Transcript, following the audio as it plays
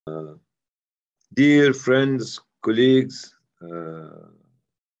Dear friends, colleagues,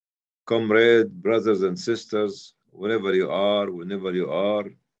 comrades, brothers and sisters, wherever you are, whenever you are,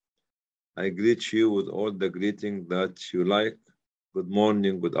 I greet you with all the greeting that you like. Good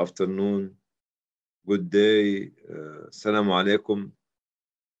morning, good afternoon, good day, Assalamu alaikum.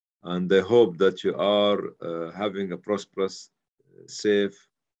 And I hope that you are having a prosperous, safe,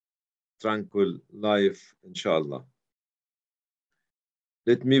 tranquil life, inshallah.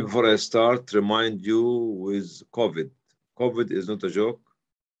 Let me, before I start, remind you with COVID. COVID is not a joke.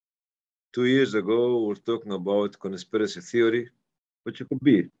 2 years ago, we were talking about conspiracy theory, which it could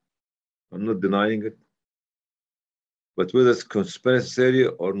be. I'm not denying it. But whether it's conspiracy theory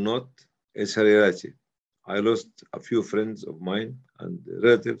or not, it's a reality. I lost a few friends of mine and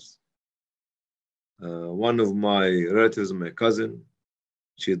relatives. One of my relatives, my cousin,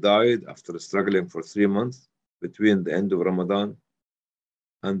 she died after struggling for 3 months between the end of Ramadan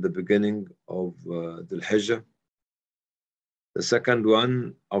and the beginning of Dhul Hijjah. The second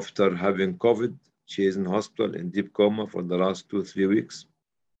one, after having COVID, she is in hospital in deep coma for the last 2-3 weeks.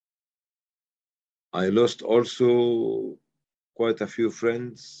 I lost also quite a few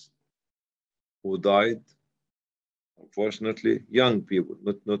friends who died, unfortunately, young people,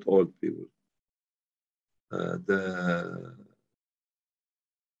 not old people. The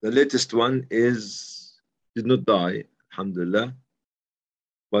latest one did not die, alhamdulillah,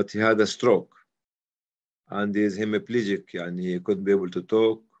 but he had a stroke and he is hemiplegic, and he couldn't be able to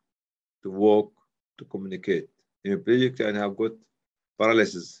talk, to walk, to communicate. Hemiplegic and have got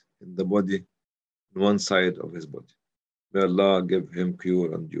paralysis in the body, on one side of his body. May Allah give him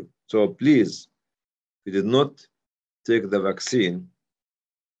cure and due. So please, if you did not take the vaccine,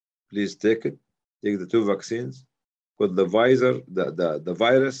 please take it. Take the 2 vaccines, because the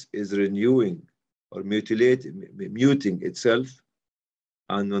virus is renewing or muting itself.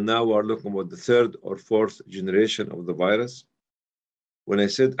 And now we're looking about the 3rd or 4th generation of the virus. When I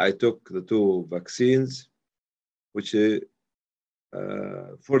said I took the 2 vaccines, which for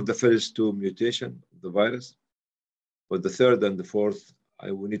the first 2 mutation of the virus, for the 3rd and the 4th,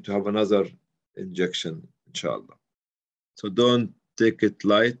 I will need to have another injection, inshallah. So don't take it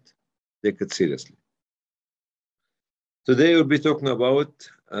light, take it seriously. Today we'll be talking about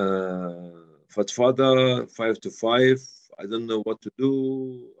FADFADAH 5 to 5. I don't know what to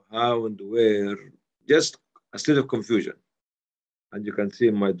do, how and where, just a state of confusion. And you can see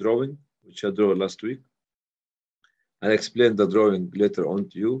in my drawing, which I drew last week. I'll explain the drawing later on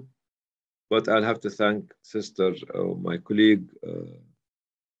to you, but I'll have to thank sister, my colleague,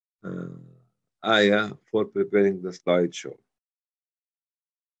 Aya, for preparing the slideshow.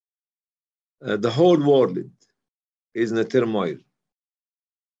 The whole world is in a turmoil.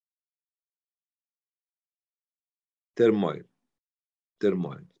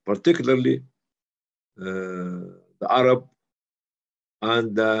 Particularly the Arab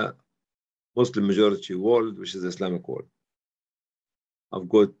and the Muslim majority world, which is the Islamic world. I've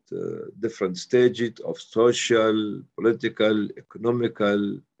got different stages of social, political,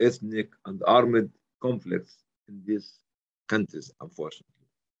 economical, ethnic, and armed conflicts in these countries, unfortunately.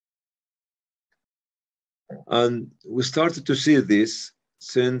 And we started to see this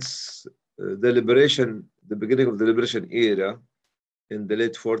since the beginning of the liberation era in the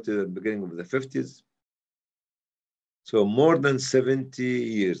late 40s and beginning of the 50s. So more than 70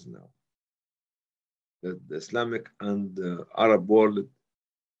 years now, the Islamic and Arab world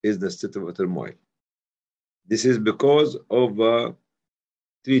is in a state of turmoil. This is because of a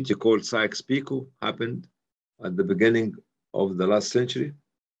treaty called Sykes-Picot happened at the beginning of the last century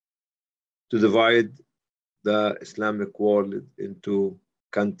to divide the Islamic world into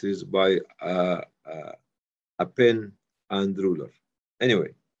countries by a pen and ruler.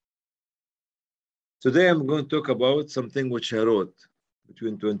 Anyway, today I'm going to talk about something which I wrote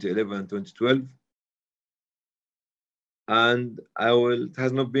between 2011 and 2012. And it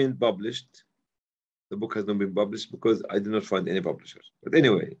has not been published. The book has not been published because I did not find any publishers. But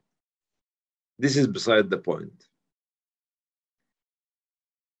anyway, this is beside the point.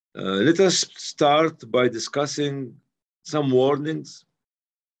 Let us start by discussing some warnings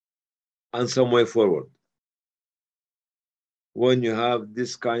and some way forward. When you have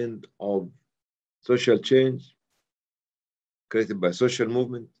this kind of social change created by social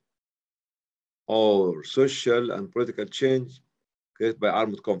movement or social and political change created by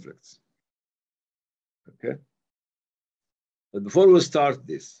armed conflicts. Okay? But before we start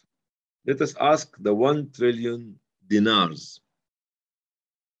this, let us ask the 1 trillion dinars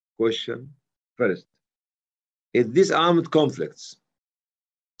question first. Is these armed conflicts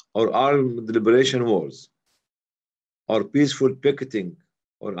or armed liberation wars or peaceful picketing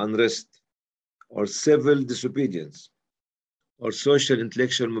or unrest or civil disobedience or social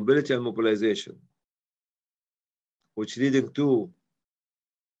intellectual mobility and mobilization, which leading to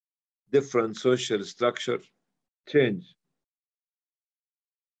different social structure change.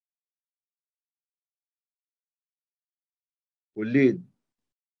 Will lead.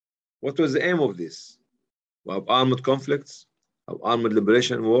 What was the aim of this? We have armed conflicts, we have armed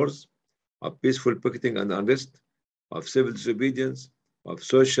liberation wars, we have peaceful picketing and unrest, we have civil disobedience, we have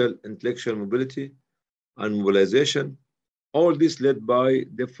social intellectual mobility and mobilization, all this led by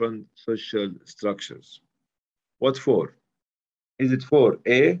different social structures. What for? Is it for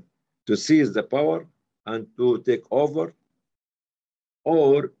A, to seize the power and to take over,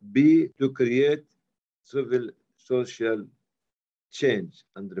 or B, to create civil social change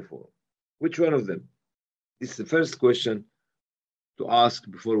and reform? Which one of them? This is the first question to ask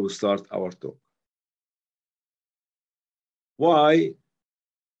before we start our talk. Why?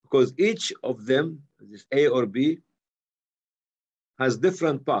 Because each of them, this A or B, has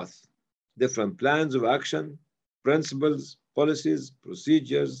different paths, different plans of action, principles, policies,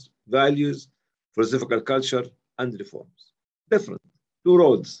 procedures, values, philosophical culture, and reforms. Different, two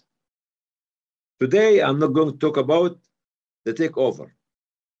roads. Today, I'm not going to talk about the takeover.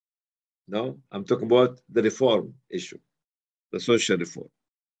 No, I'm talking about the reform issue, the social reform,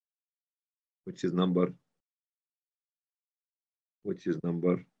 which is number,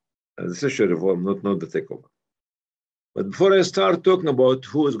 the social reform, not the takeover. But before I start talking about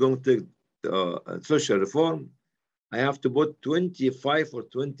who is going to take social reform, I have to put 25 or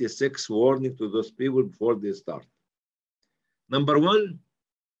 26 warning to those people before they start. Number one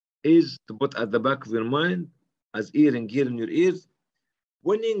is to put at the back of your mind, as earring here in your ears,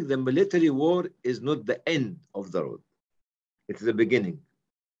 winning the military war is not the end of the road. It's the beginning.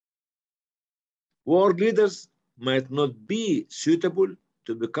 War leaders might not be suitable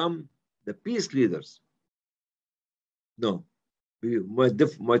to become the peace leaders. No, we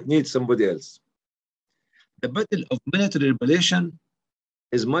might need somebody else. The battle of military revelation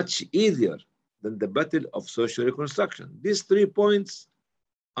is much easier than the battle of social reconstruction. These 3 points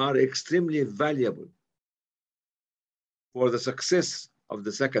are extremely valuable for the success of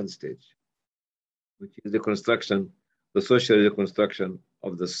the second stage, which is the social reconstruction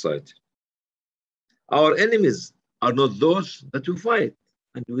of the society. Our enemies are not those that we fight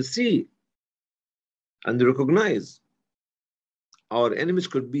and we see and recognize. Our enemies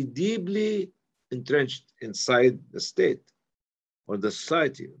could be deeply entrenched inside the state or the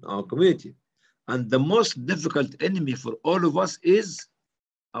society, our community. And the most difficult enemy for all of us is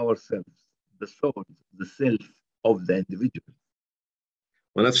ourselves, the soul, the self of the individual.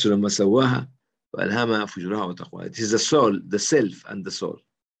 ونفس لما سواها فألهمها فجورها وتقواها. It is the soul, the self, and the soul.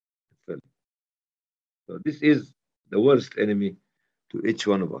 So this is the worst enemy to each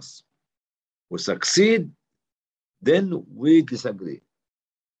one of us. We succeed, then we disagree.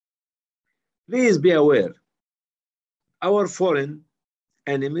 Please be aware, our foreign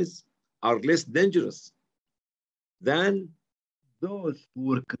enemies are less dangerous than those who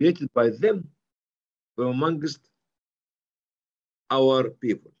were created by them from amongst our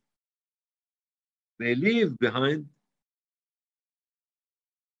people. They leave behind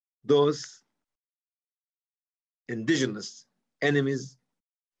those indigenous enemies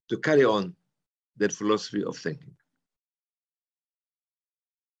to carry on their philosophy of thinking.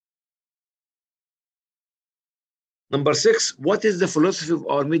 Number 6, what is the philosophy of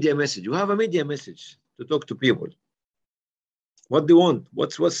our media message? We have a media message to talk to people. What do you want?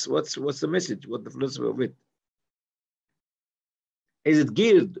 What's the message? What's the philosophy of it? Is it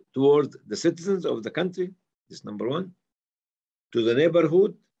geared toward the citizens of the country? This is number 1. To the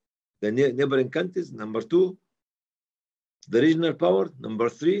neighborhood, the neighboring countries. Number 2, the regional power. Number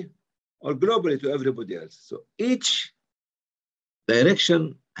 3, or globally to everybody else. So each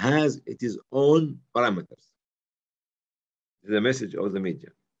direction has its own parameters. The message of the media.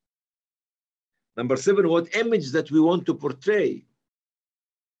 Number 7, what image that we want to portray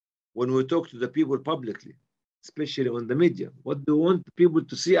when we talk to the people publicly, especially on the media. What do we want people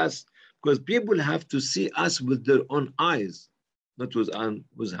to see us? Because people have to see us with their own eyes, not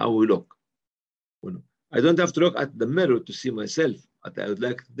with how we look. I don't have to look at the mirror to see myself. I would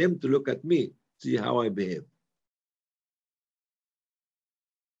like them to look at me, see how I behave.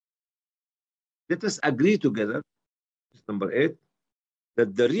 Let us agree together, number 8,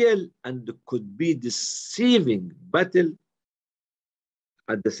 that the real and could be deceiving battle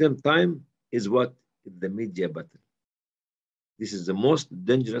at the same time is what? The media battle. This is the most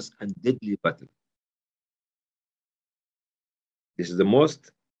dangerous and deadly battle. This is the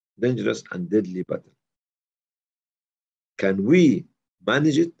most dangerous and deadly battle. Can we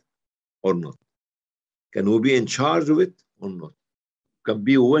manage it or not? Can we be in charge of it or not? Can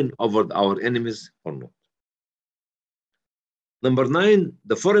we win over our enemies or not? Number 9,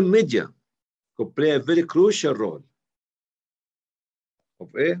 the foreign media could play a very crucial role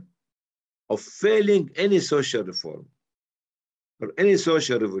of failing any social reform or any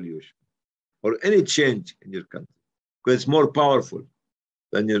social revolution or any change in your country, because it's more powerful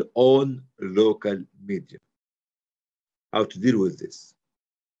than your own local media. How to deal with this?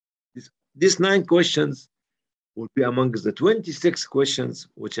 These 9 questions will be amongst the 26 questions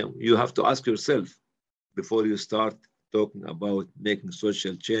which you have to ask yourself before you start talking about making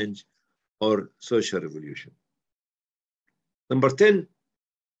social change or social revolution. Number 10,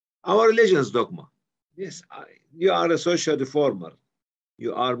 our religion's dogma. Yes, you are a social reformer.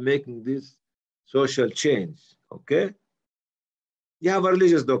 You are making this social change, okay? You have a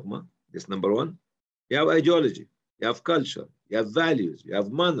religious dogma, that's number 1. You have ideology, you have culture, you have values, you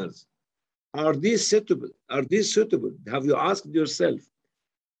have manners. Are these suitable? Are these suitable? Have you asked yourself,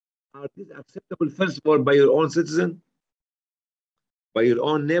 are these acceptable, first of all, by your own citizen, by your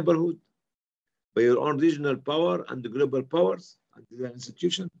own neighborhood, by your own regional power and the global powers and the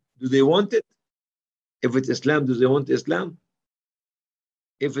institution? Do they want it? If it's Islam, do they want Islam?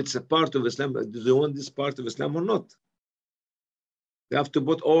 If it's a part of Islam, do they want this part of Islam or not? They have to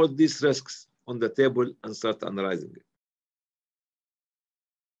put all these risks on the table and start analyzing it.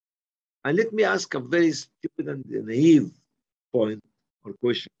 And let me ask a very stupid and naive point or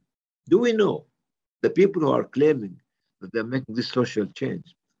question. Do we know the people who are claiming that they're making this social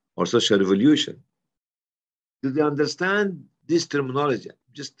change or social revolution, do they understand this terminology?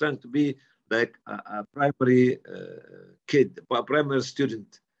 I'm just trying to be like a primary kid, a primary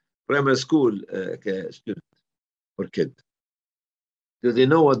student, primary school student or kid. Do they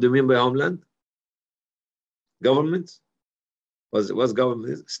know what they mean by homeland? Government? What's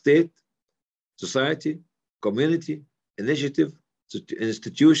government? State, society, community, initiative,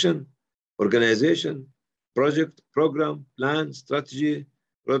 institution, organization, project, program, plan, strategy,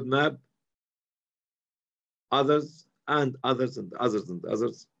 roadmap, others, and others, and others, and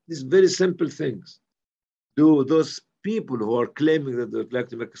others. These very simple things. Do those people who are claiming that they'd like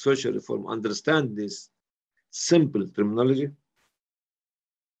to make a social reform understand this simple terminology?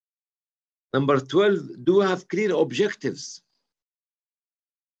 Number 12, do have clear objectives,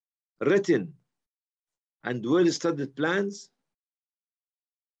 written and well-studied plans,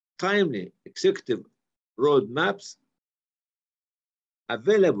 timely executive roadmaps,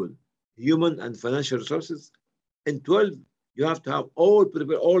 available human and financial resources. And 12, you have to have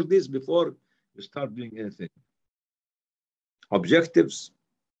prepare all this before you start doing anything. Objectives,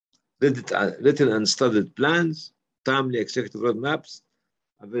 written and studied plans, timely executive roadmaps,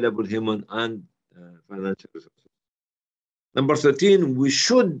 available human and financial resources. Number 13, we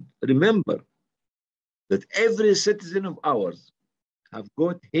should remember that every citizen of ours have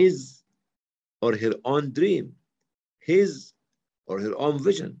got his or her own dream, his or her own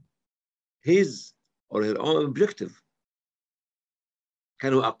vision, his or her own objective.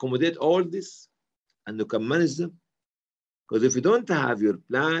 Can we accommodate all this and you can manage them? Because if you don't have your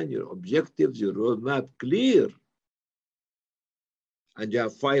plan, your objectives, your roadmap clear, and you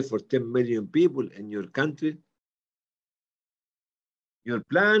have 5 or 10 million people in your country, your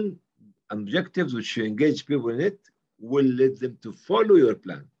plan, objectives which you engage people in it, will lead them to follow your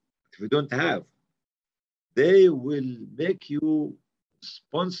plan. If you don't have, they will make you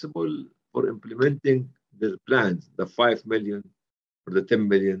responsible for implementing their plans, the 5 million or the 10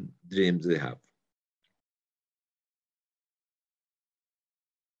 million dreams they have.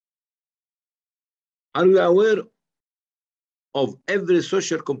 Are you aware of every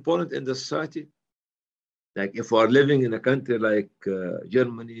social component in the society? Like if we are living in a country like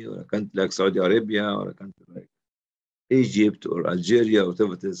Germany, or a country like Saudi Arabia, or a country like Egypt or Algeria,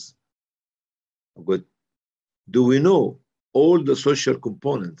 whatever it is, good. Do we know all the social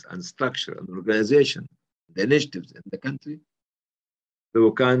components and structure and organization, the initiatives in the country, so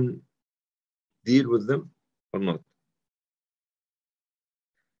we can deal with them or not?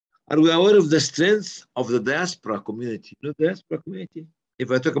 Are we aware of the strength of the diaspora community? You know, the diaspora community?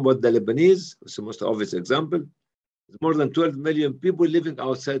 If I talk about the Lebanese, it's the most obvious example. There's more than 12 million people living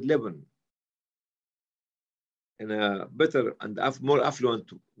outside Lebanon in a better and more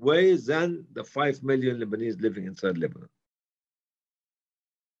affluent way than the 5 million Lebanese living inside Lebanon.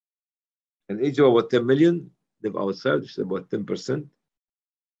 In Egypt, about 10 million live outside, which is about 10%. You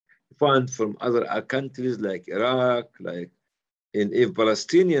find from other countries like Iraq, like if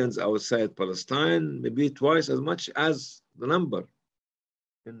Palestinians outside Palestine, maybe twice as much as the number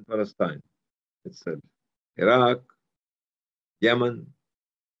in Palestine itself. Iraq, Yemen,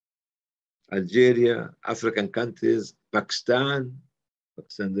 Algeria, African countries, Pakistan.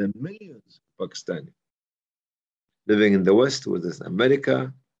 There are millions of Pakistani living in the West, whether it's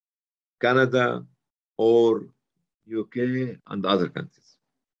America, Canada, or UK and other countries.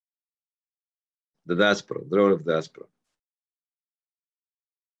 The diaspora, the role of diaspora.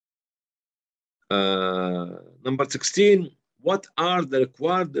 Number 16, what are the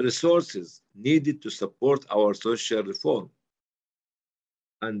required resources needed to support our social reform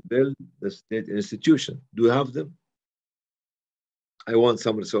and build the state institution? Do we have them? I want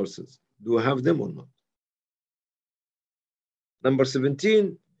some resources. Do we have them or not? Number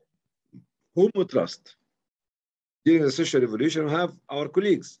 17, whom we trust? During the social revolution, we have our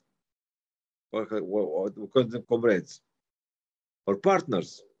colleagues, or we call them comrades, or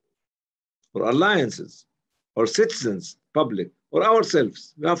partners, or alliances, or citizens, public, or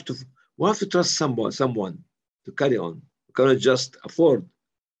ourselves. We have to trust someone to carry on. We cannot just afford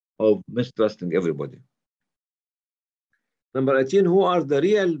of mistrusting everybody. Number 18, who are the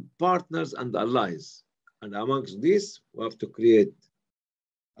real partners and allies? And amongst these, we have to create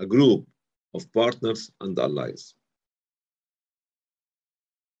a group of partners and allies.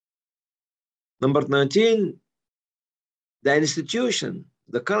 Number 19, the institution,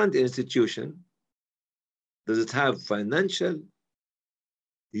 the current institution, does it have financial,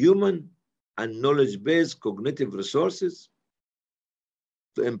 human, and knowledge-based cognitive resources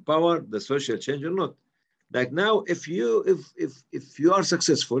to empower the social change or not? Like now, if you are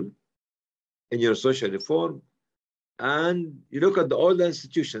successful in your social reform and you look at all the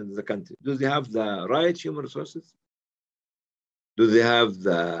institutions in the country, do they have the right human resources? Do they have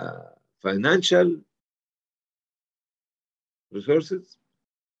the financial resources?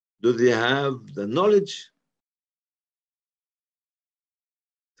 Do they have the knowledge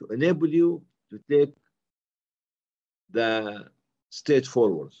to enable you to take the state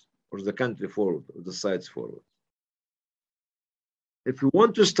forward, or the country forward, or the sites forward? If we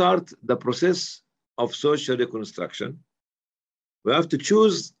want to start the process of social reconstruction, we have to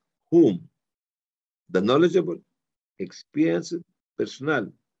choose whom? The knowledgeable, experienced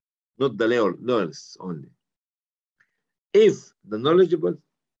personnel, not the loyalists only. If the knowledgeable,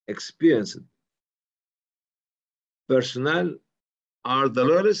 experienced personnel are the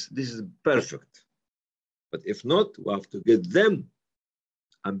loyalists, this is perfect. But if not, we have to get them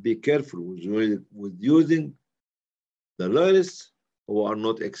and be careful with using the loyalists who are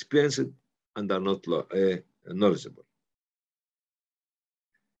not experienced and are not knowledgeable.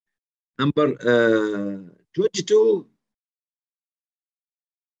 Number 22,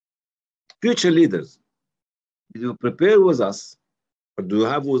 future leaders. Do you prepare with us, or do you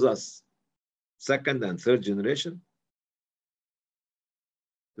have with us second and third generation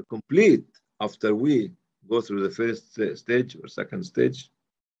to complete after we go through the first stage or second stage?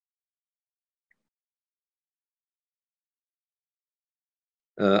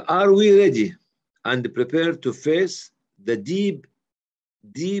 Are we ready and prepared to face the deep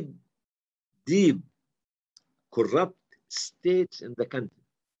corrupt states in the country?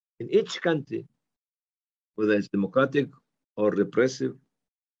 In each country, whether it's democratic or repressive,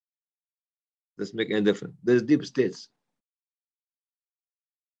 doesn't make any difference. There's deep states.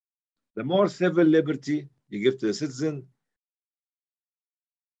 The more civil liberty you give to the citizen,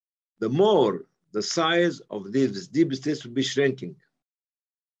 the more the size of these deep states will be shrinking.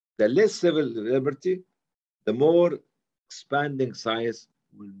 The less civil liberty, the more expanding size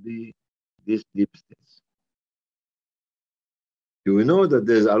will be these deep states. Do we know that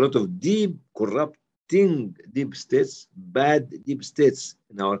there's a lot of deep, corrupting deep states, bad deep states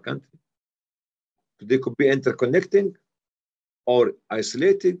in our country? They could be interconnecting or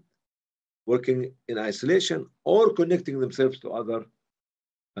isolated, working in isolation, or connecting themselves to other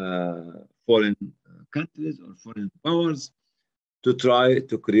foreign countries or foreign powers to try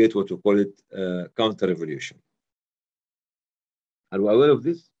to create what we call it counter-revolution. Are we aware of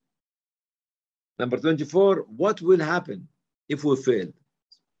this? Number 24, what will happen if we fail?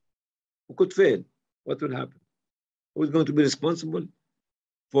 We could fail. What will happen? Who is going to be responsible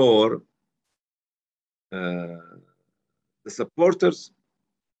for the supporters,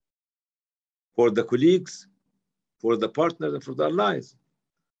 for the colleagues, for the partners, and for the allies?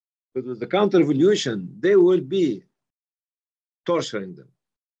 Because with the counter-revolution, they will be torturing them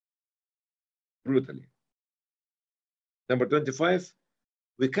brutally. Number 25,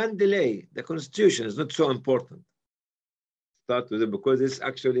 we can delay. The constitution is not so important. Start with it because it's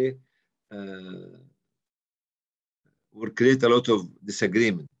actually will create a lot of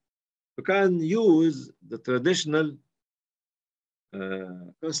disagreement. We can use the traditional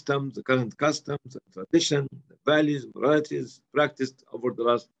customs, the current customs, tradition, values, varieties practiced over the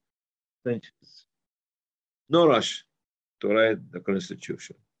last centuries. No rush to write the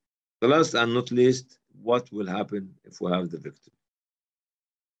Constitution. The last and not least, what will happen if we have the victory?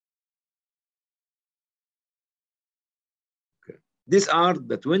 Okay. These are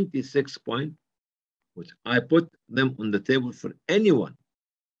the 26 points which I put them on the table for anyone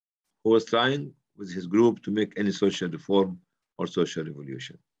who is trying with his group to make any social reform or social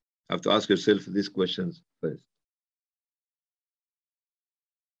revolution. You have to ask yourself these questions first.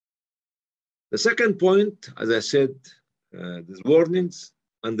 The second point, as I said, there's warnings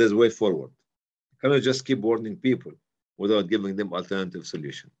and there's way forward. You cannot just keep warning people without giving them alternative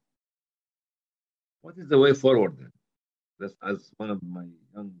solution. What is the way forward then? That's as one of my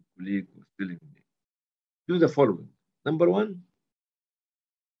young colleagues was telling me. Do the following. Number one,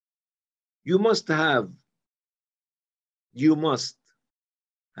 you must have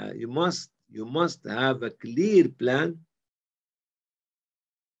a clear plan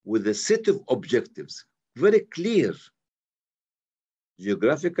with a set of objectives, very clear,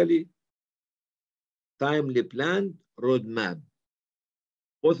 geographically, timely planned roadmap.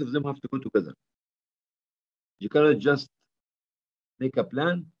 Both of them have to go together. You cannot just make a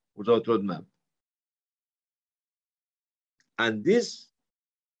plan without roadmap. And this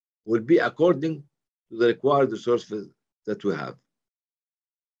will be according to the required resources that we have.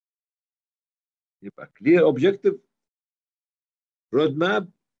 You have a clear objective, roadmap,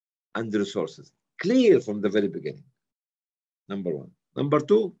 and resources. Clear from the very beginning. Number one. Number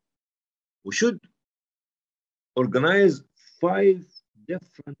two, we should organize 5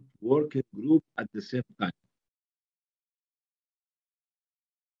 different working groups at the same time.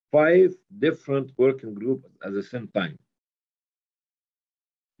 5 different working groups at the same time.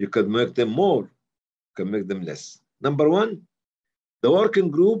 You could make them more, you can make them less. Number one, the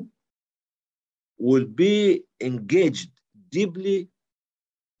working group will be engaged deeply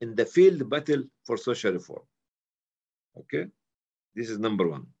in the field battle for social reform. Okay, this is number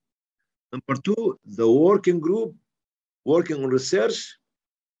one. Number two, the working group working on research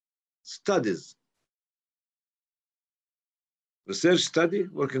studies. Research study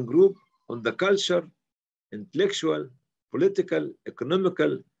working group on the culture, intellectual, political,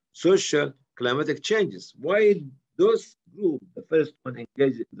 economical, social, climatic changes. While those groups, the first one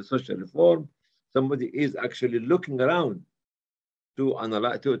engaged in the social reform, somebody is actually looking around to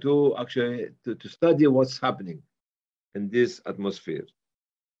analyze, to study what's happening in this atmosphere.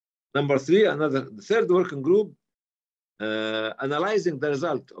 Number three, the third working group, analyzing the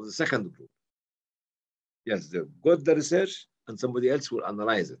result of the second group. Yes, they got the research and somebody else will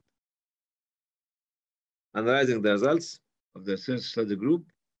analyze it. Analyzing the results of the research study group.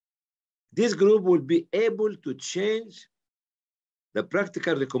 This group will be able to change the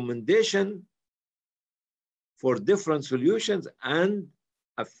practical recommendation for different solutions and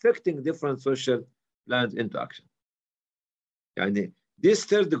affecting different social plans into action. And this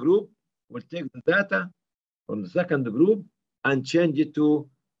third group will take the data from the second group and change it to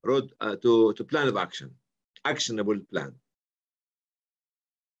plan of action, actionable plan.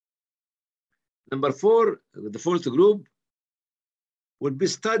 Number four, the fourth group will be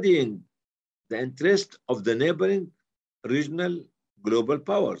studying the interest of the neighboring regional global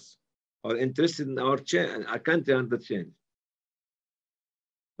powers or interested in our country and the change.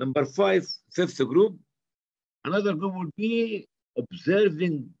 Number five, fifth group, another group will be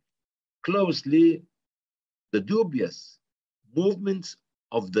observing closely the dubious movements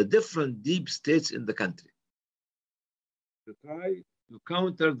of the different deep states in the country to try to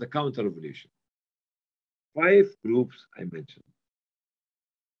counter the counter-revolution. 5 groups I mentioned.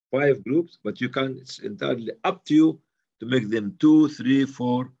 5 groups, but it's entirely up to you to make them 2, 3,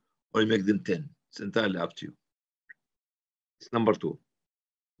 4, or make them 10. It's entirely up to you. It's number 2,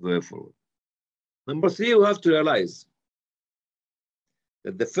 going forward. Number 3, we have to realize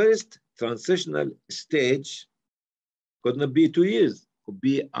that the first transitional stage could not be 2 years, could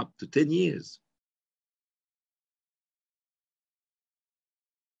be up to 10 years.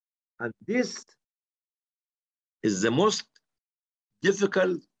 And this is the most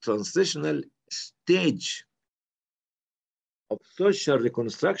difficult transitional stage of social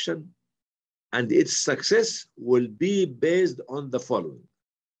reconstruction, and its success will be based on the following.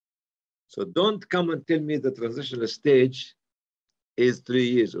 So don't come and tell me the transitional stage is 3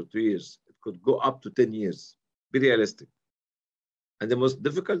 years or 2 years. It could go up to 10 years. Be realistic. And the most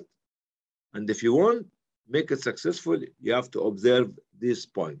difficult, and if you want to make it successful, you have to observe these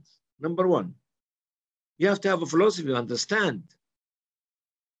points. Number 1, you have to have a philosophy, understand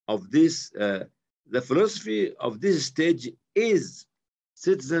of this. The philosophy of this stage is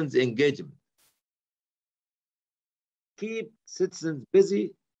citizens' engagement. Keep citizens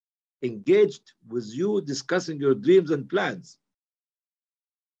busy, engaged with you, discussing your dreams and plans.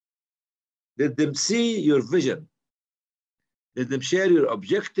 Let them see your vision. Let them share your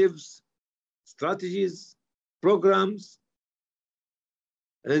objectives, strategies, programs,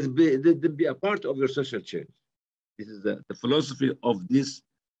 and let them be a part of your social change. This is the philosophy of these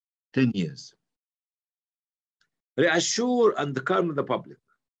 10 years. Reassure and calm the public.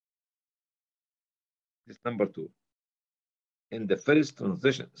 This is number 2. In the first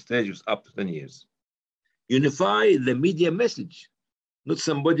transition stages up to 10 years. Unify the media message. Not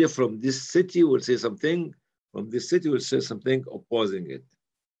somebody from this city will say something, from this city will say something opposing it.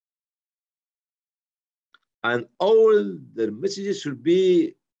 And all their messages should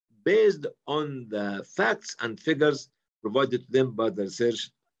be based on the facts and figures provided to them by the research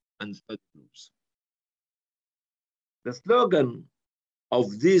and study groups. The slogan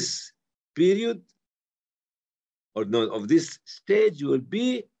of this period, or no, of this stage, will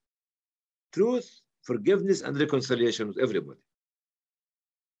be truth, forgiveness, and reconciliation with everybody.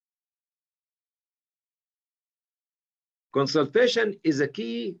 Consultation is a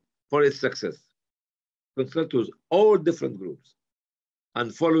key for its success. Consult with all different groups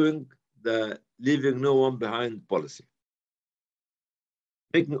and following the leaving no one behind policy.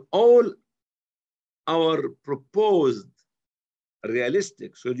 Making all our proposed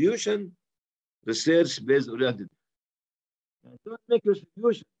realistic solution research-based oriented. Don't make your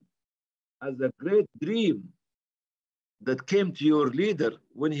solution as a great dream that came to your leader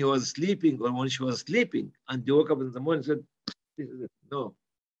when he was sleeping or when she was sleeping, and you woke up in the morning and said, this is it. No.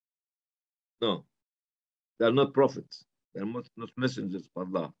 No. They are not prophets. They are not messengers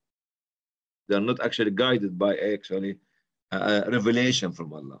of Allah. They are not actually guided by actually revelation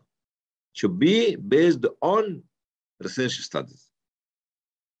from Allah. It should be based on research studies.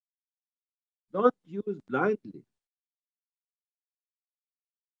 Don't use blindly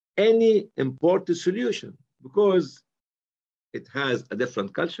any imported solution because it has a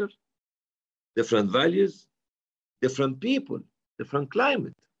different culture, different values, different people, different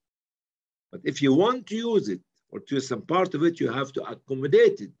climate. But if you want to use it or to use some part of it, you have to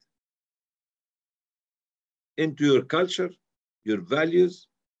accommodate it into your culture, your values,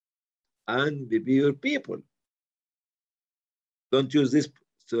 and maybe your people. Don't use this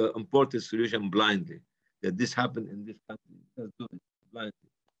imported solution blindly, that this happened in this country. Just do it blindly.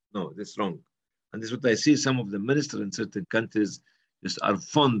 No, that's wrong. And this is what I see some of the ministers in certain countries just are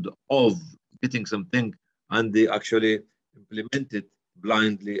fond of getting something and they actually implement it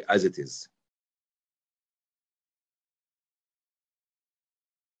blindly as it is.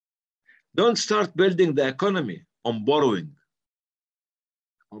 Don't start building the economy on borrowing.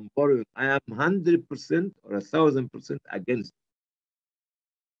 On borrowing, I am 100% or 1,000% against.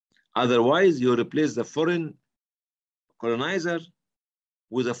 Otherwise, you replace the foreign colonizer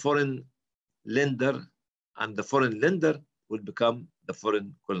with a foreign lender, and the foreign lender will become the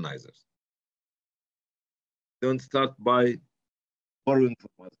foreign colonizers. Don't start by borrowing from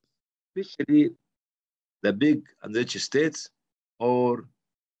others, especially the big and rich states or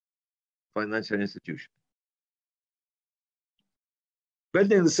financial institutions.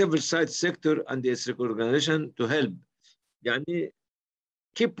 Building the civil society sector and its organization to help. Yani,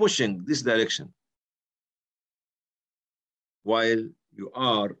 keep pushing this direction while you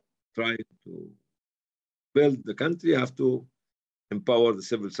are trying to build the country. You have to empower the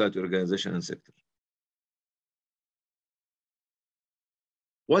civil society organization and sector.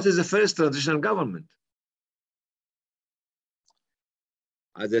 What is the first transitional government?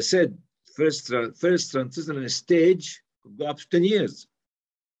 As I said, first transitional stage could go up to 10 years.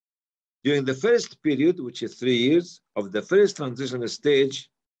 During the first period, which is 3 years, of the first transitional stage,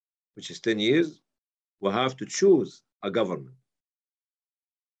 which is 10 years, we have to choose a government.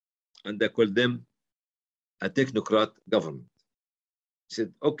 And I call them a technocrat government. I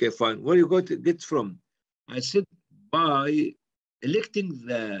said, okay, fine. Where are you going to get from? I said, by electing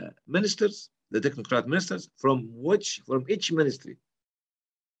the ministers, the technocrat ministers, from each ministry.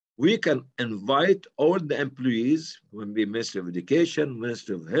 We can invite all the employees, when be Ministry of Education,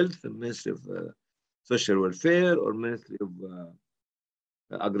 Ministry of Health, Ministry of Social Welfare, or Ministry of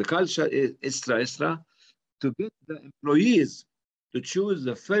Agriculture, etc., to get the employees to choose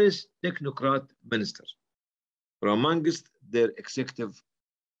the first technocrat minister from amongst their executive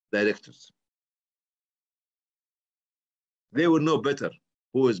directors. They will know better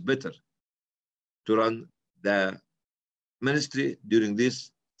who is better to run the ministry during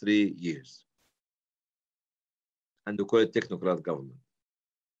these 3 years. And we call it technocrat government.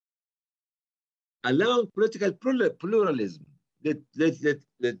 allowing political pluralism. Let, let, let,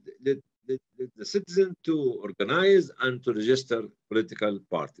 let, let, let the citizen to organize and to register political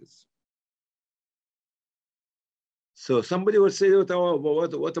parties. So somebody will say,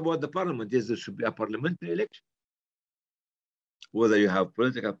 what about the parliament? Yes, there should be a parliamentary election, whether you have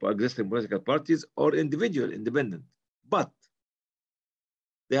existing political parties or individual, independent. But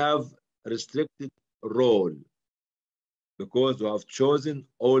they have a restricted role because we have chosen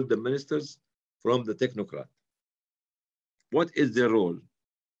all the ministers from the technocrat. What is their role,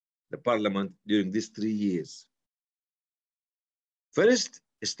 the parliament, during these 3 years? First,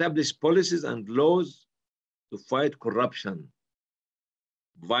 establish policies and laws to fight corruption,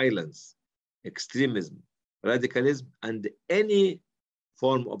 violence, extremism, radicalism, and any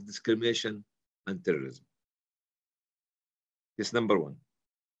form of discrimination and terrorism. This is number one.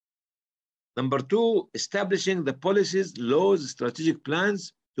 Number two, establishing the policies, laws, strategic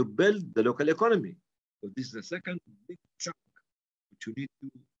plans to build the local economy. So this is the second big chunk which you need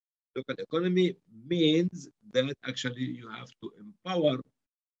to. Local economy means that actually you have to empower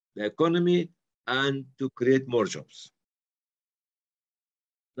the economy and to create more jobs.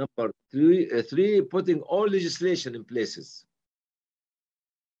 Number three, putting all legislation in places.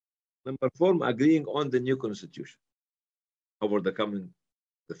 Number four, agreeing on the new constitution over the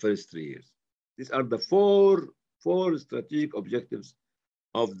first 3 years. These are the four strategic objectives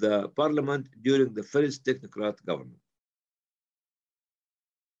of the parliament during the first technocrat government.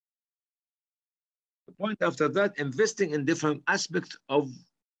 The point after that, investing in different aspects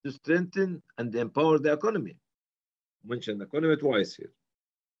to strengthen and empower the economy. We mentioned the economy twice here.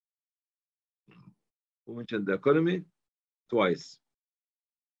 We mentioned the economy twice.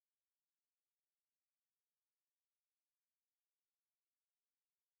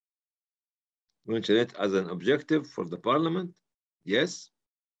 We mentioned it as an objective for the parliament, yes,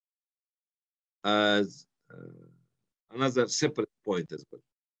 as another separate point as well.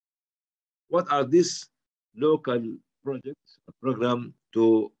 What are these local projects, program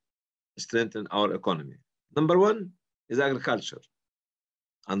to strengthen our economy? Number one is agriculture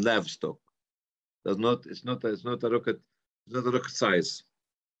and livestock. It's not a rocket science,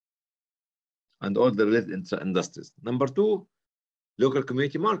 and all the related industries. Number two, local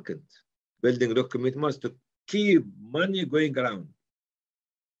community market, building local community markets to keep money going around.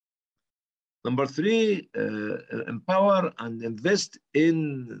 Number three, empower and invest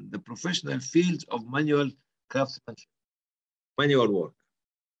in the professional fields of manual craftsmanship, manual work.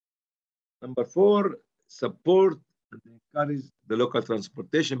 Number four, support and encourage the local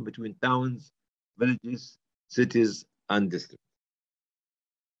transportation between towns, villages, cities, and districts.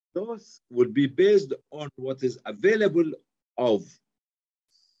 Those will be based on what is available of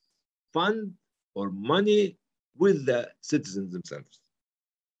fund or money with the citizens themselves.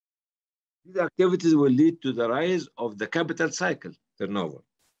 These activities will lead to the rise of the capital cycle turnover,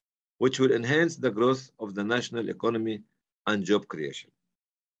 which will enhance the growth of the national economy and job creation.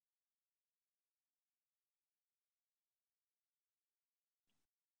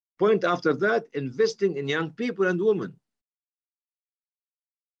 Point after that, investing in young people and women.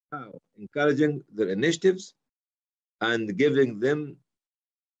 How? Encouraging their initiatives and giving them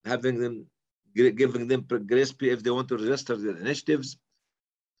grace period if they want to register their initiatives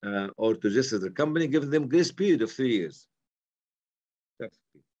or to register the company, giving them grace period of 3 years.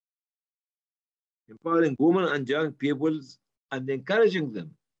 Empowering women and young people and encouraging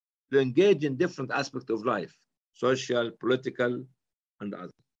them to engage in different aspects of life, social, political, and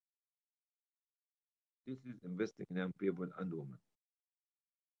others. This is investing in young people and women.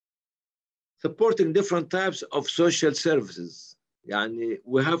 Supporting different types of social services. Yani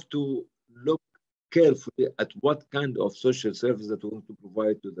we have to look carefully at what kind of social services that we want to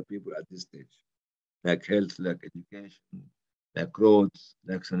provide to the people at this stage, like health, like education, like roads,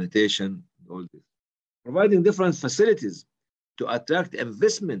 like sanitation, all this. Providing different facilities to attract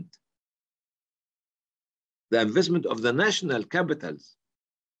investment, the investment of the national capitals.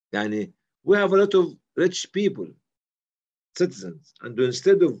 Yani we have a lot of rich people, citizens, and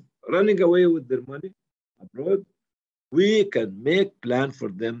instead of running away with their money abroad, we can make plan for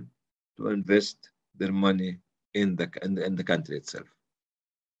them to invest their money in the country itself.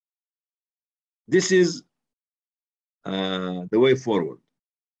 This is the way forward.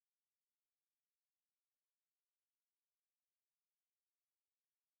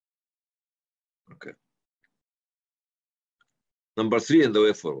 Okay. Number three in the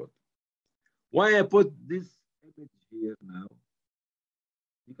way forward. Why I put this image here now?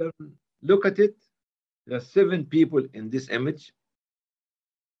 You can look at it. There are 7 people in this image.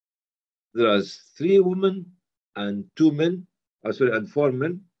 There are 3 women and 2 men, and 4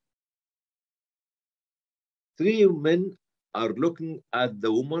 men. three men are looking at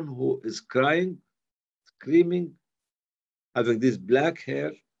the woman who is crying, screaming, having this black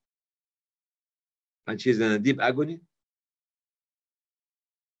hair, and she's in a deep agony.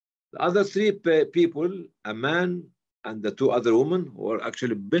 The other three people, a man and the two other women, who are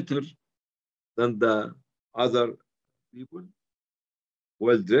actually better than the other people,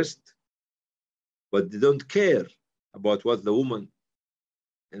 well dressed, but they don't care about what the woman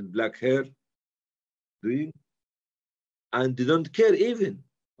in black hair doing, and they don't care even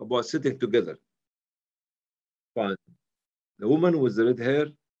about sitting together. Fine. The woman with the red hair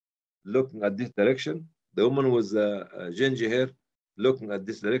looking at this direction, the woman with the ginger hair looking at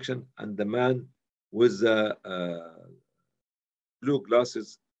this direction, and the man with the blue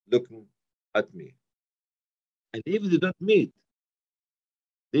glasses looking at me. And if they don't meet,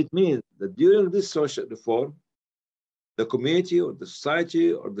 it means that during this social reform, the community or the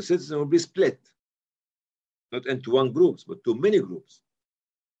society or the citizen will be split, not into one group, but to many groups.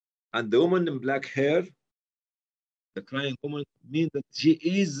 And the woman in black hair, the crying woman, means that she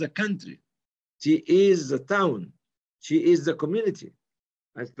is the country, she is the town, she is the community,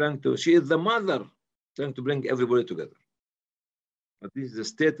 and she is the mother, trying to bring everybody together. But this is the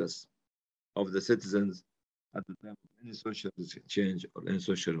status of the citizens at the time of any social change or any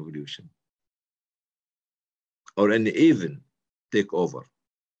social revolution, or any even takeover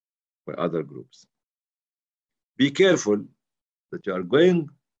by other groups. Be careful that you are going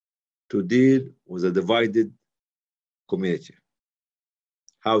to deal with a divided community,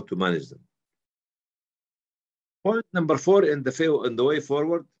 how to manage them. Point number 4 in the way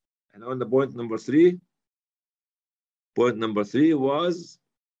forward, and on the point number 3. Point number 3 was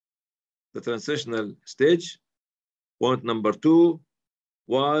the transitional stage. Point number 2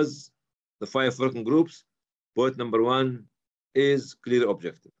 was the 5 working groups. Point number 1 is clear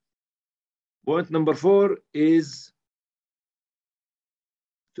objective. Point number 4 is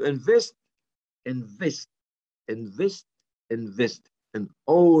to invest in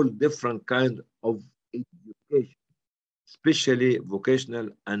all different kinds of education, especially vocational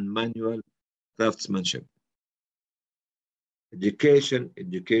and manual craftsmanship. Education.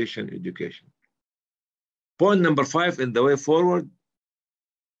 Point number 5 in the way forward,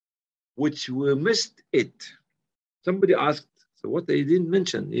 which we missed it. Somebody asked, so what he didn't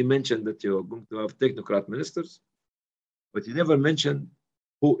mention? He mentioned that you're going to have technocrat ministers, but he never mentioned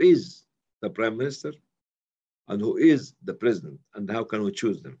who is the prime minister and who is the president and how can we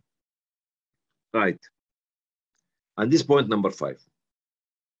choose them. Right. And this point number 5.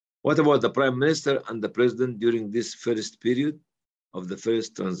 What about the prime minister and the president during this first period of the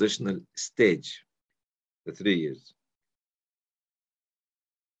first transitional stage, the 3 years?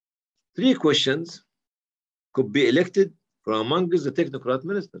 3 questions could be elected from among the technocrat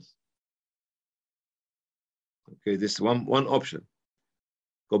ministers. Okay, this is one option.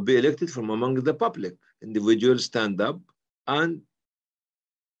 Could be elected from among the public. Individuals stand up and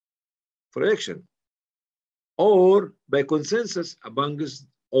for election, or by consensus amongst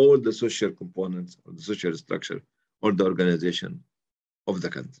all the social components of the social structure or the organization of the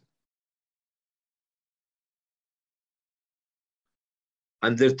country.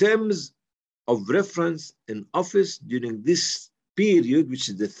 And their terms of reference in office during this period, which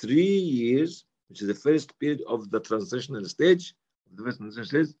is the 3 years, which is the first period of the transitional stage,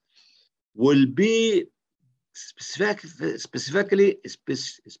 will be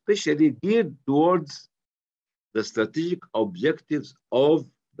especially geared towards the strategic objectives of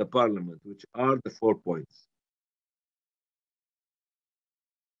the parliament, which are the 4 points.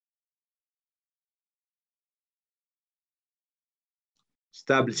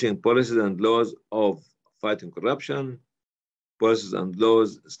 Establishing policies and laws of fighting corruption, policies and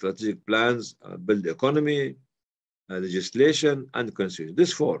laws, strategic plans, build the economy, legislation, and constitution.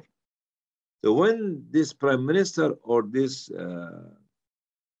 This 4. So when this prime minister or this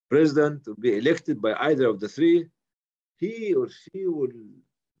president will be elected by either of the 3, he or she will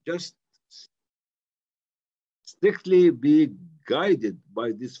just strictly be guided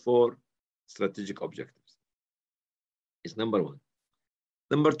by these 4 strategic objectives. It's number 1.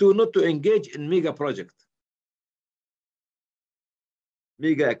 Number 2, not to engage in mega projects,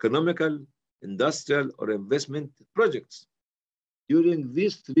 mega economical, industrial, or investment projects during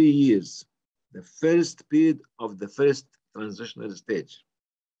these 3 years, the first period of the first transitional stage.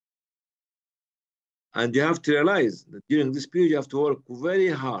 And you have to realize that during this period, you have to work very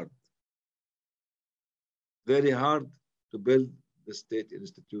hard to build the state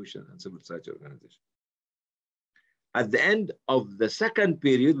institution and civil society organization. At the end of the second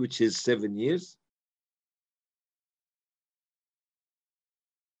period, which is 7 years,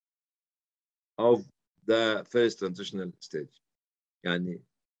 of the first transitional stage. يعني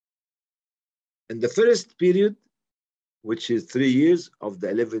in the first period, which is 3 years of the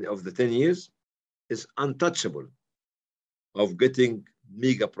 11 of the 10 years, is untouchable of getting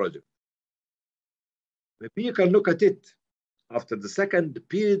mega project. Maybe you can look at it after the second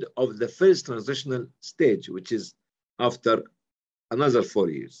period of the first transitional stage, which is after another 4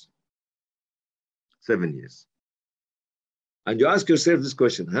 years, 7 years. And you ask yourself this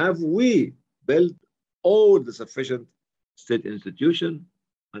question: have we built all the sufficient state institutions,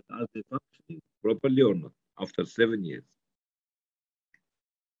 and are they functioning properly or not after 7 years?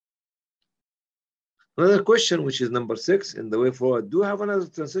 Another question, which is number 6 in the way forward: do we have another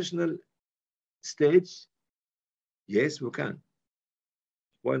transitional stage? Yes, we can.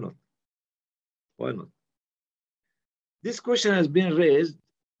 Why not? Why not? This question has been raised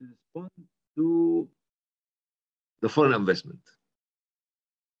to respond to the foreign investment.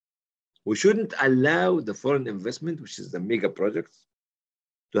 We shouldn't allow the foreign investment, which is the mega projects,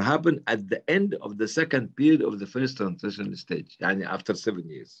 to happen at the end of the second period of the first transitional stage, yani after 7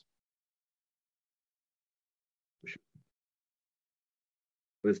 years.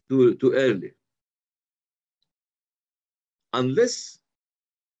 It's too early. Unless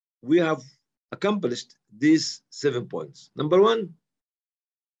we have accomplished these 7 points. Number 1,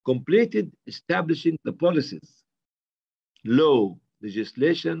 completed establishing the policies, law,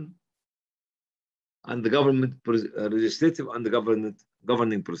 legislation, and the government legislative and the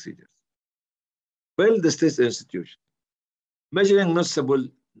governing procedures. Build the state institution, measuring noticeable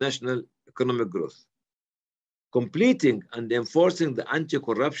national economic growth, completing and enforcing the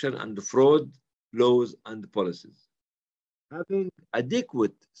anti-corruption and fraud laws and policies, having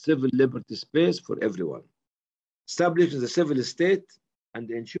adequate civil liberty space for everyone, establishing the civil state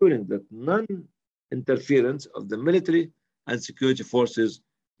and ensuring that non-interference of the military and security forces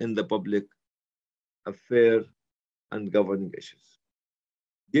in the public affairs and governing issues.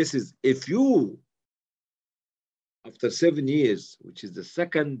 This is if you, after 7 years, which is the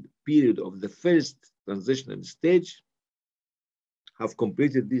second period of the first transitional stage, have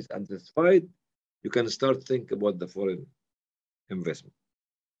completed this and satisfied, you can start thinking about the foreign investment.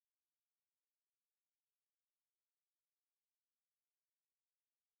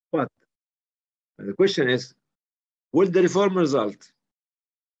 But the question is, will the reform result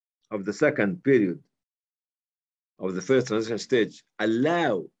of the second period of the first transition stage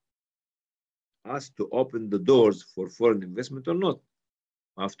allow us to open the doors for foreign investment or not?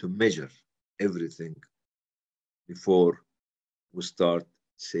 We have to measure everything before we start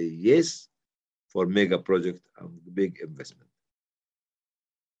say yes for mega project and big investment.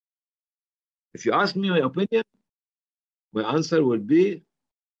 If you ask me my opinion, my answer will be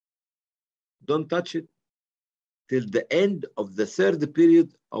don't touch it till the end of the third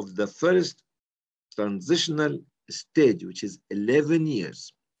period of the first transitional stage, which is 11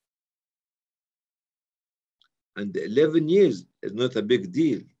 years. And 11 years is not a big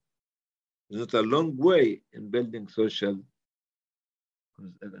deal. It's not a long way in building social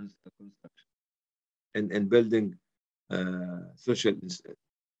construction and building social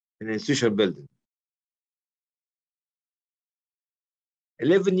and institutional building.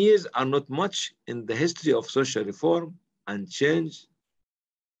 11 years are not much in the history of social reform and change,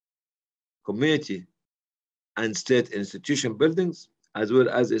 community and state institution buildings, as well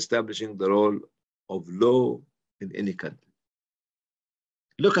as establishing the role of law in any country.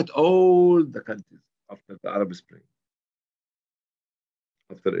 Look at all the countries after the Arab Spring,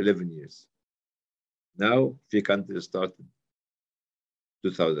 after 11 years. Now, few countries started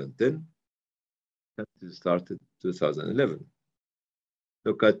 2010, countries started 2011.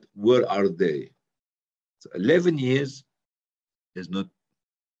 Look at where are they. So 11 years is not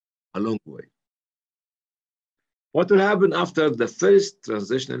a long way. What will happen after the first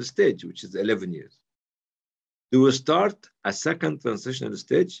transitional stage, which is 11 years? Do we start a second transitional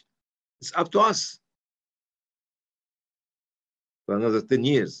stage? It's up to us. For another 10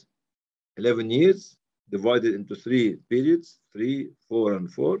 years. 11 years divided into 3 periods, 3, 4,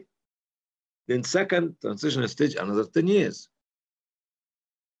 and 4. Then second transitional stage, another 10 years.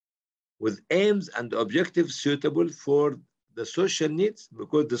 With aims and objectives suitable for the social needs,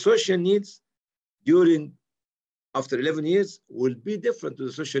 because the social needs after 11 years will be different to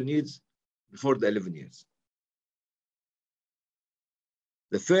the social needs before the 11 years.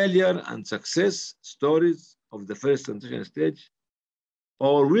 The failure and success stories of the first transition stage,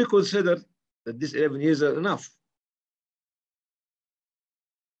 or we consider that these 11 years are enough.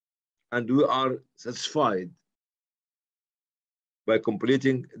 And we are satisfied by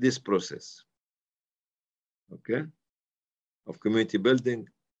completing this process, okay, of community building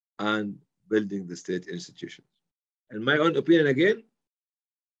and building the state institutions. In my own opinion,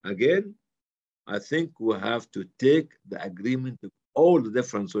 again, I think we have to take the agreement of all the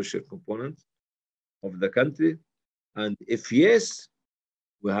different social components of the country. And if yes,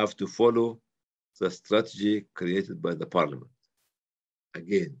 we have to follow the strategy created by the parliament.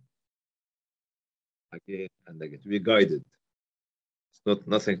 Again and again, to be guided. It's not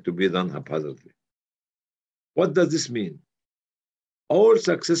nothing to be done haphazardly. What does this mean? All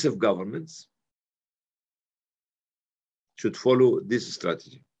successive governments should follow this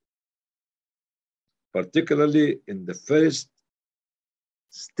strategy, particularly in the first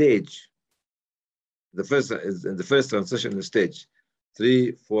stage, in the first transitional stage,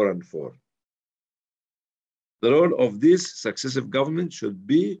 3, 4, and 4. The role of this successive government should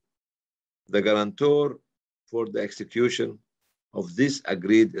be the guarantor for the execution of this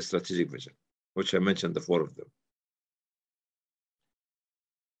agreed strategic vision, which I mentioned the 4 of them.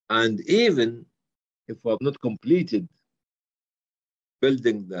 And even if we have not completed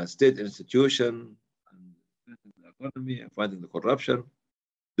building the state institution and the economy and fighting the corruption,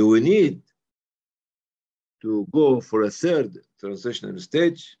 do we need to go for a third transitional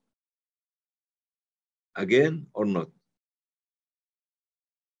stage again or not?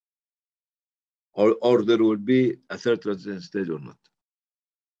 Or there will be a third transitional stage or not?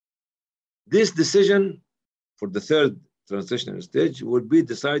 This decision for the third transitional stage will be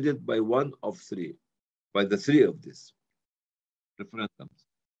decided by one of 3, by the 3 of these referendums.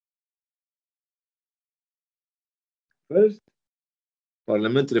 First,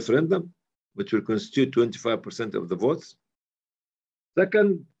 parliamentary referendum, which will constitute 25% of the votes.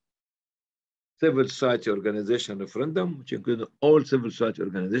 Second, civil society organization referendum, which includes all civil society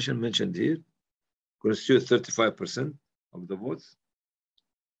organizations mentioned here, constitute 35% of the votes.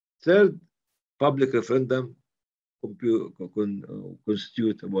 Third, public referendum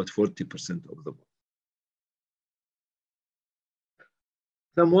constitute about 40% of the vote.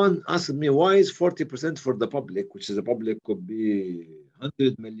 Someone asked me, why is 40% for the public, which is the public could be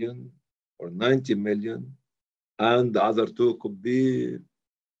 100 million or 90 million, and the other 2 could be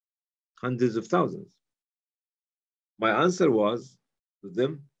hundreds of thousands. My answer was to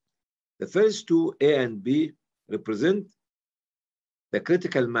them, the first 2, A and B, represent the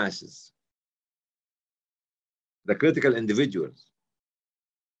critical masses, the critical individuals.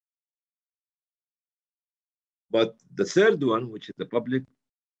 But the third one, which is the public,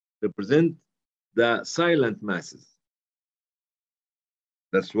 represent the silent masses.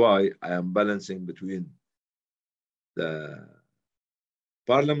 That's why I am balancing between the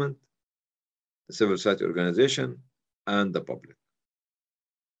parliament, the civil society organization, and the public.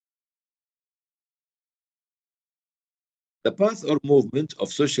 The path or movement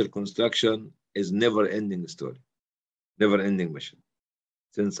of social construction is never-ending story, never-ending mission,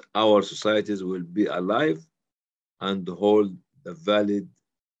 since our societies will be alive and hold the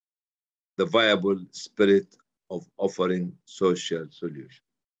viable spirit of offering social solutions.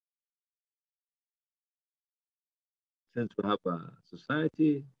 Since we have a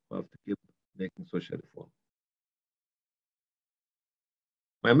society, we have to keep making social reform.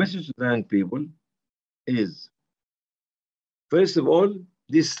 My message to the young people is, first of all,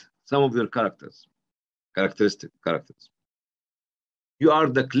 some of your characters. You are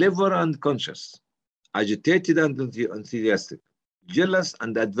the clever and conscious, agitated and enthusiastic, jealous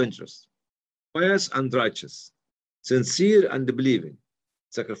and adventurous, pious and righteous, sincere and believing,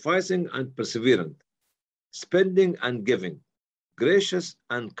 sacrificing and perseverant, spending and giving, gracious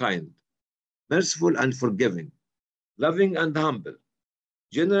and kind, merciful and forgiving, loving and humble,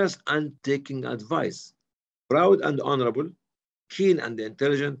 generous and taking advice, proud and honorable, keen and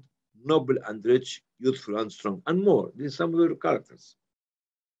intelligent, noble and rich, youthful and strong, and more. These are some of your characters.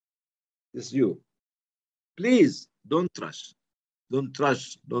 This is you. Please don't rush. Don't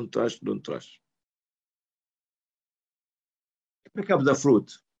rush. Pick up the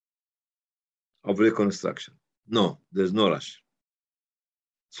fruit of reconstruction. No, there's no rush.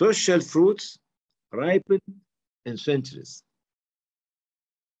 Social fruits ripen in centuries,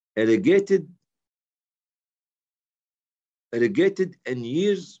 irrigated in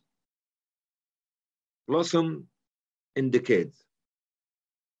years, blossom in decades.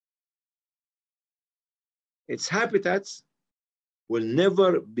 Its habitats will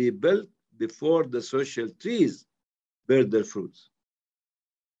never be built before the social trees bear their fruits.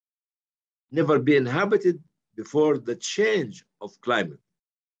 Never be inhabited before the change of climate,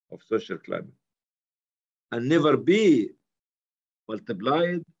 of social climate. And never be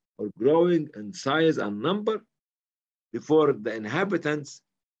multiplied or growing in size and number before the inhabitants'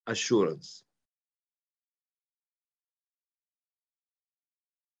 assurance.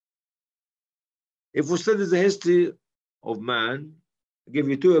 If we study the history of man, I'll give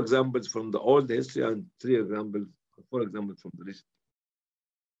you 2 examples from the old history and 3 examples, 4 examples from the recent.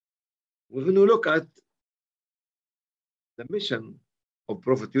 When we look at the mission of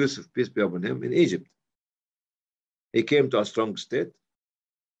Prophet Yusuf, peace be upon him, in Egypt, he came to a strong state,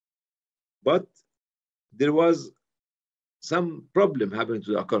 but there was some problem happening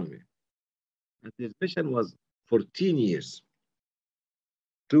to the economy. And his mission was 14 years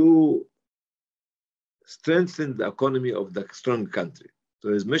to strengthen the economy of the strong country.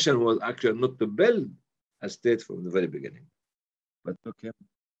 So his mission was actually not to build a state from the very beginning, but took him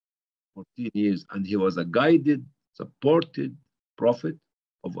 14 years. And he was a guided, supported prophet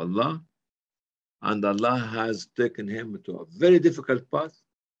of Allah. And Allah has taken him to a very difficult path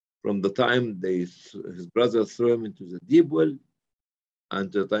from the time his brother threw him into the deep well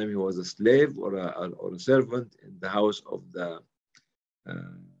until the time he was a slave or a servant in the house of the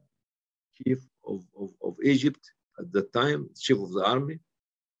chief of Egypt at the time, chief of the army.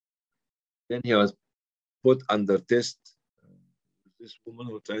 Then he was put under test. This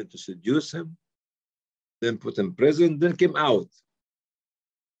woman was trying to seduce him, then put in prison, then came out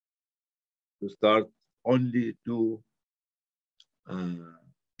to start only to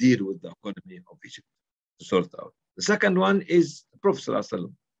deal with the economy of Egypt, to sort out. The second one is the Prophet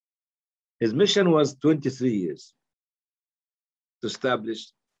ﷺ. His mission was 23 years to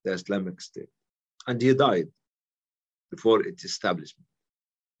establish the Islamic State. And he died before its establishment.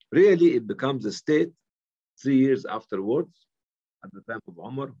 Really, it becomes a state 3 years afterwards, at the time of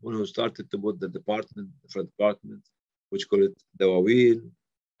Umar, when he started to put the different departments, which call it Dawawin,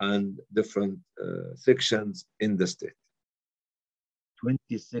 and different sections in the state.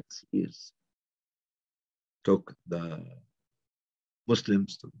 26 years took the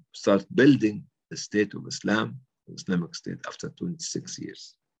Muslims to start building the state of Islam, the Islamic State, after 26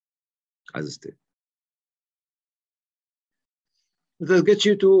 years as a state. Let's get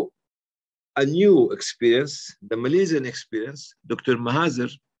you to a new experience, the Malaysian experience. Dr.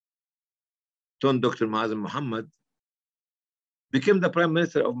 Mahathir Mohamad became the Prime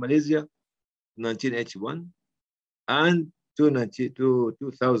Minister of Malaysia in 1981 and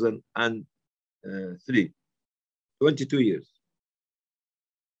 2003, 22 years.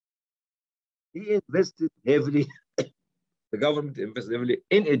 He invested heavily, the government invested heavily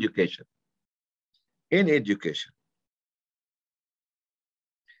in education.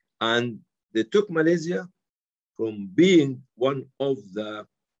 And they took Malaysia from being one of the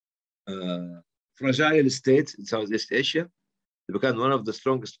fragile states in Southeast Asia to become one of the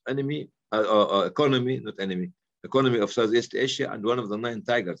strongest economy of Southeast Asia and one of the 9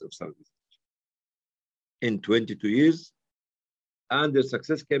 tigers of Southeast Asia in 22 years. And their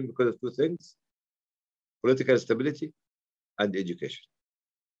success came because of 2 things: political stability and education.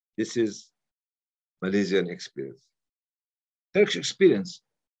 This is Malaysian experience. Turkish experience.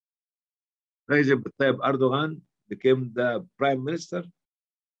 Recep Tayyip Erdogan became the prime minister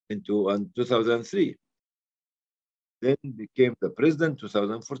in 2003. Then became the president in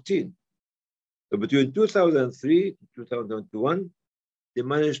 2014. So between 2003 and 2021, they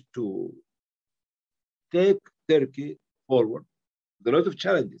managed to take Turkey forward with a lot of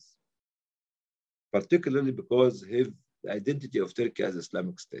challenges, particularly because the identity of Turkey as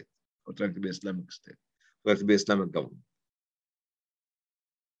Islamic state, or trying to be Islamic state, trying to be Islamic government.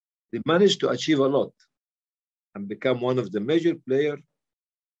 They managed to achieve a lot and become one of the major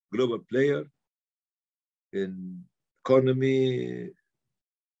global player in economy,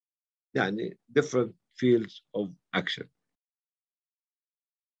 different fields of action.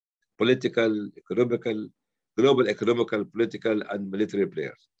 Political, economical, global economical, political, and military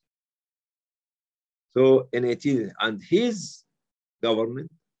players. So in 18, and his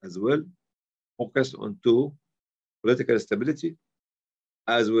government as well focused on 2: political stability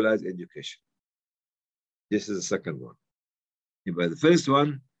as well as education. This is the second one. But the first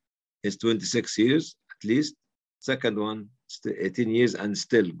one is 26 years at least. Second one, 18 years and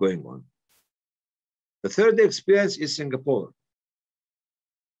still going on. The third experience is Singapore.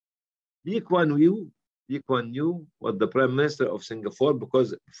 Lee Kuan Yew was the Prime Minister of Singapore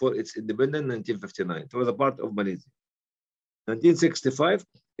because before its independence in 1959, it was a part of Malaysia. 1965,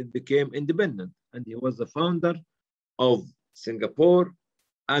 it became independent, and he was the founder of Singapore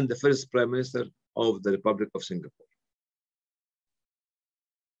and the first Prime Minister of the Republic of Singapore.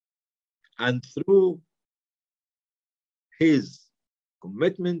 And through his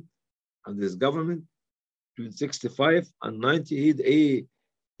commitment and his government between 65 and 90,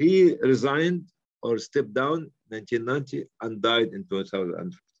 he resigned or stepped down in 1990 and died in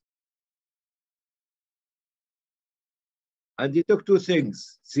 2015. And he took 2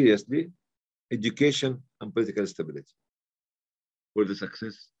 things seriously: education, and political stability were the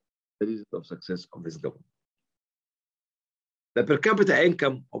reason of success of his government. The per capita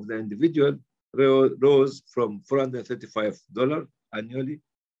income of the individual rose from $435 annually,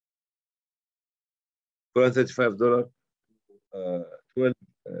 $435,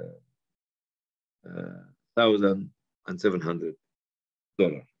 $12,700.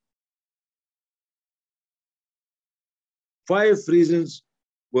 5 reasons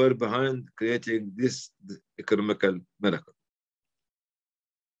were behind creating this economical miracle.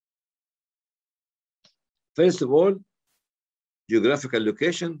 First of all, geographical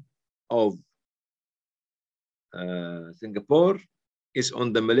location of Singapore is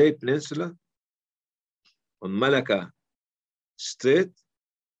on the Malay Peninsula, on Malacca Strait,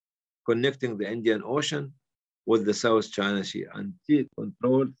 connecting the Indian Ocean with the South China Sea, and it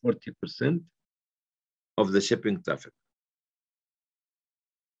controlled 40% of the shipping traffic.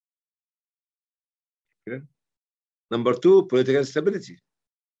 Okay. Number 2, political stability.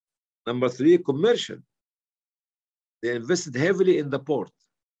 Number 3, commercial. They invested heavily in the port,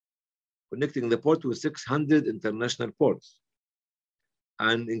 connecting the port with 600 international ports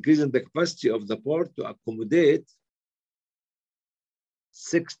and increasing the capacity of the port to accommodate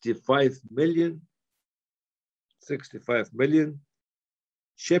 65 million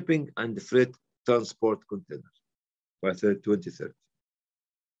shipping and freight transport containers by 2030.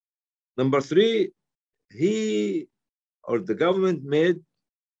 Number 3, the government made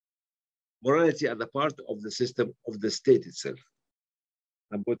morality as a part of the system of the state itself.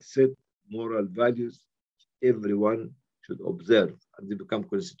 And what said moral values everyone should observe, and they become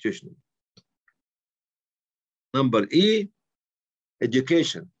constitutional. Number E,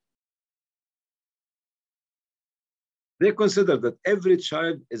 education. They consider that every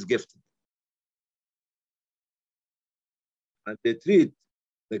child is gifted, and they treat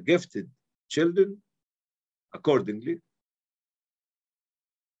the gifted children accordingly.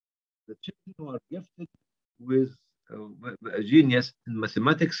 The children who are gifted with a genius in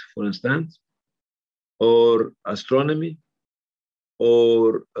mathematics, for instance, or astronomy,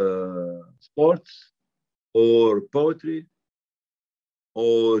 or sports, or poetry,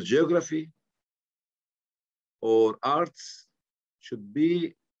 or geography, or arts, should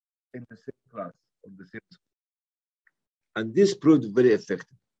be in the same class, or the same school. And this proved very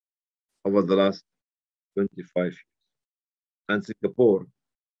effective over the last 25 years. And Singapore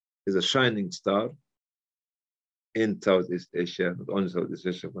is a shining star in Southeast Asia, not only Southeast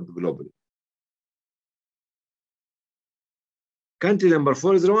Asia, but globally. Country number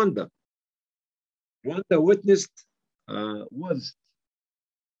 4 is Rwanda. Rwanda witnessed most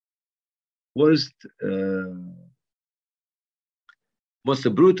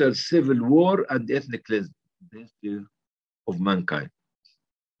brutal civil war and ethnic cleansing in the history of mankind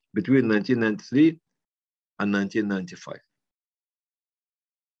between 1993 and 1995.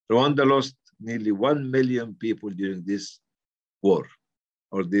 Rwanda lost nearly 1 million people during this war,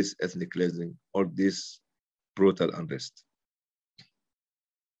 or this ethnic cleansing, or this brutal unrest.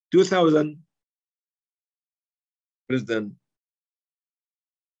 2000, President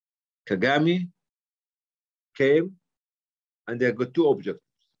Kagame came, and they got 2 objectives.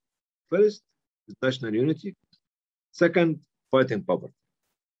 First is national unity. Second, fighting poverty.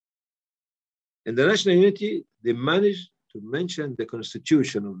 In the national unity, they managed to mention the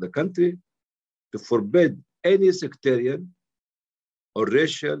constitution of the country to forbid any sectarian or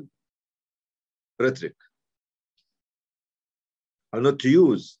racial rhetoric, and not to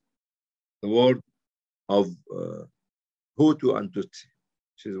use the word of Hutu and Tutsi,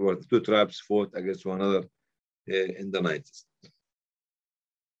 which is what the 2 tribes fought against one another in the 90s.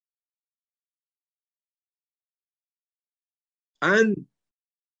 And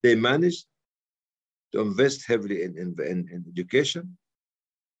they managed to invest heavily in education.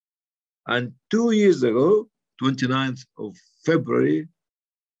 And 2 years ago, 29th of February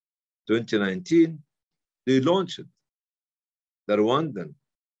 2019, they launched the Rwandan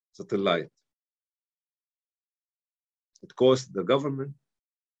satellite. It cost the government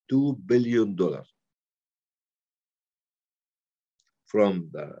 $2 billion from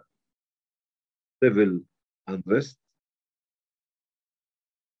the civil unrest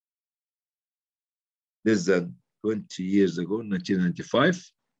less than 20 years ago,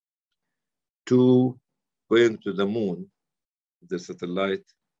 1995, to going to the moon, the satellite,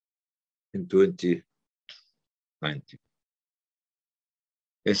 in 2019.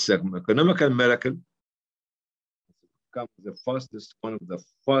 It's an economical miracle. It's become one of the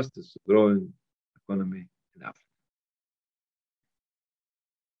fastest growing economy in Africa.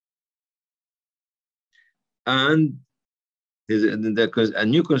 And a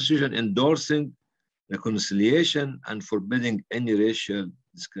new constitution endorsing reconciliation and forbidding any racial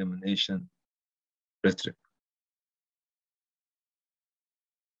discrimination rhetoric.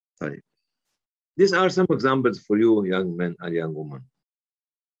 طيب. These are some examples for you, young men and young women.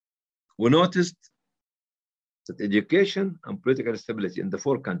 We noticed that education and political stability in the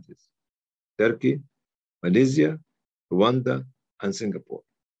 4 countries, Turkey, Malaysia, Rwanda, and Singapore,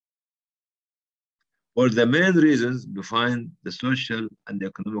 were the main reasons behind the social and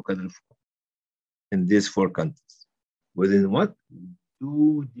economical reform in these 4 countries. Within what?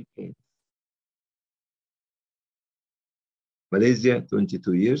 2 decades. Malaysia,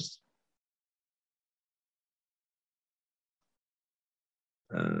 22 years.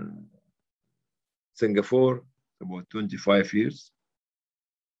 Singapore, about 25 years.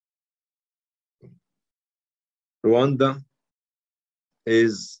 Rwanda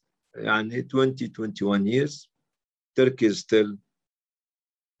is 20, 21 years. Turkey is still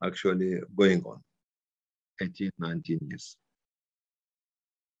actually going on, 18, 19 years.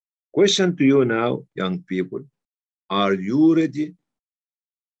 Question to you now, young people, are you ready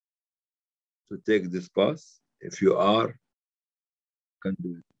to take this path? If you are, can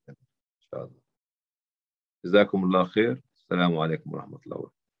do it, inshallah. جزاكم الله خير. السلام عليكم ورحمة الله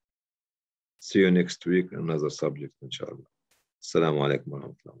وبركاته. See you next week, another subject, inshallah. السلام عليكم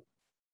ورحمة الله.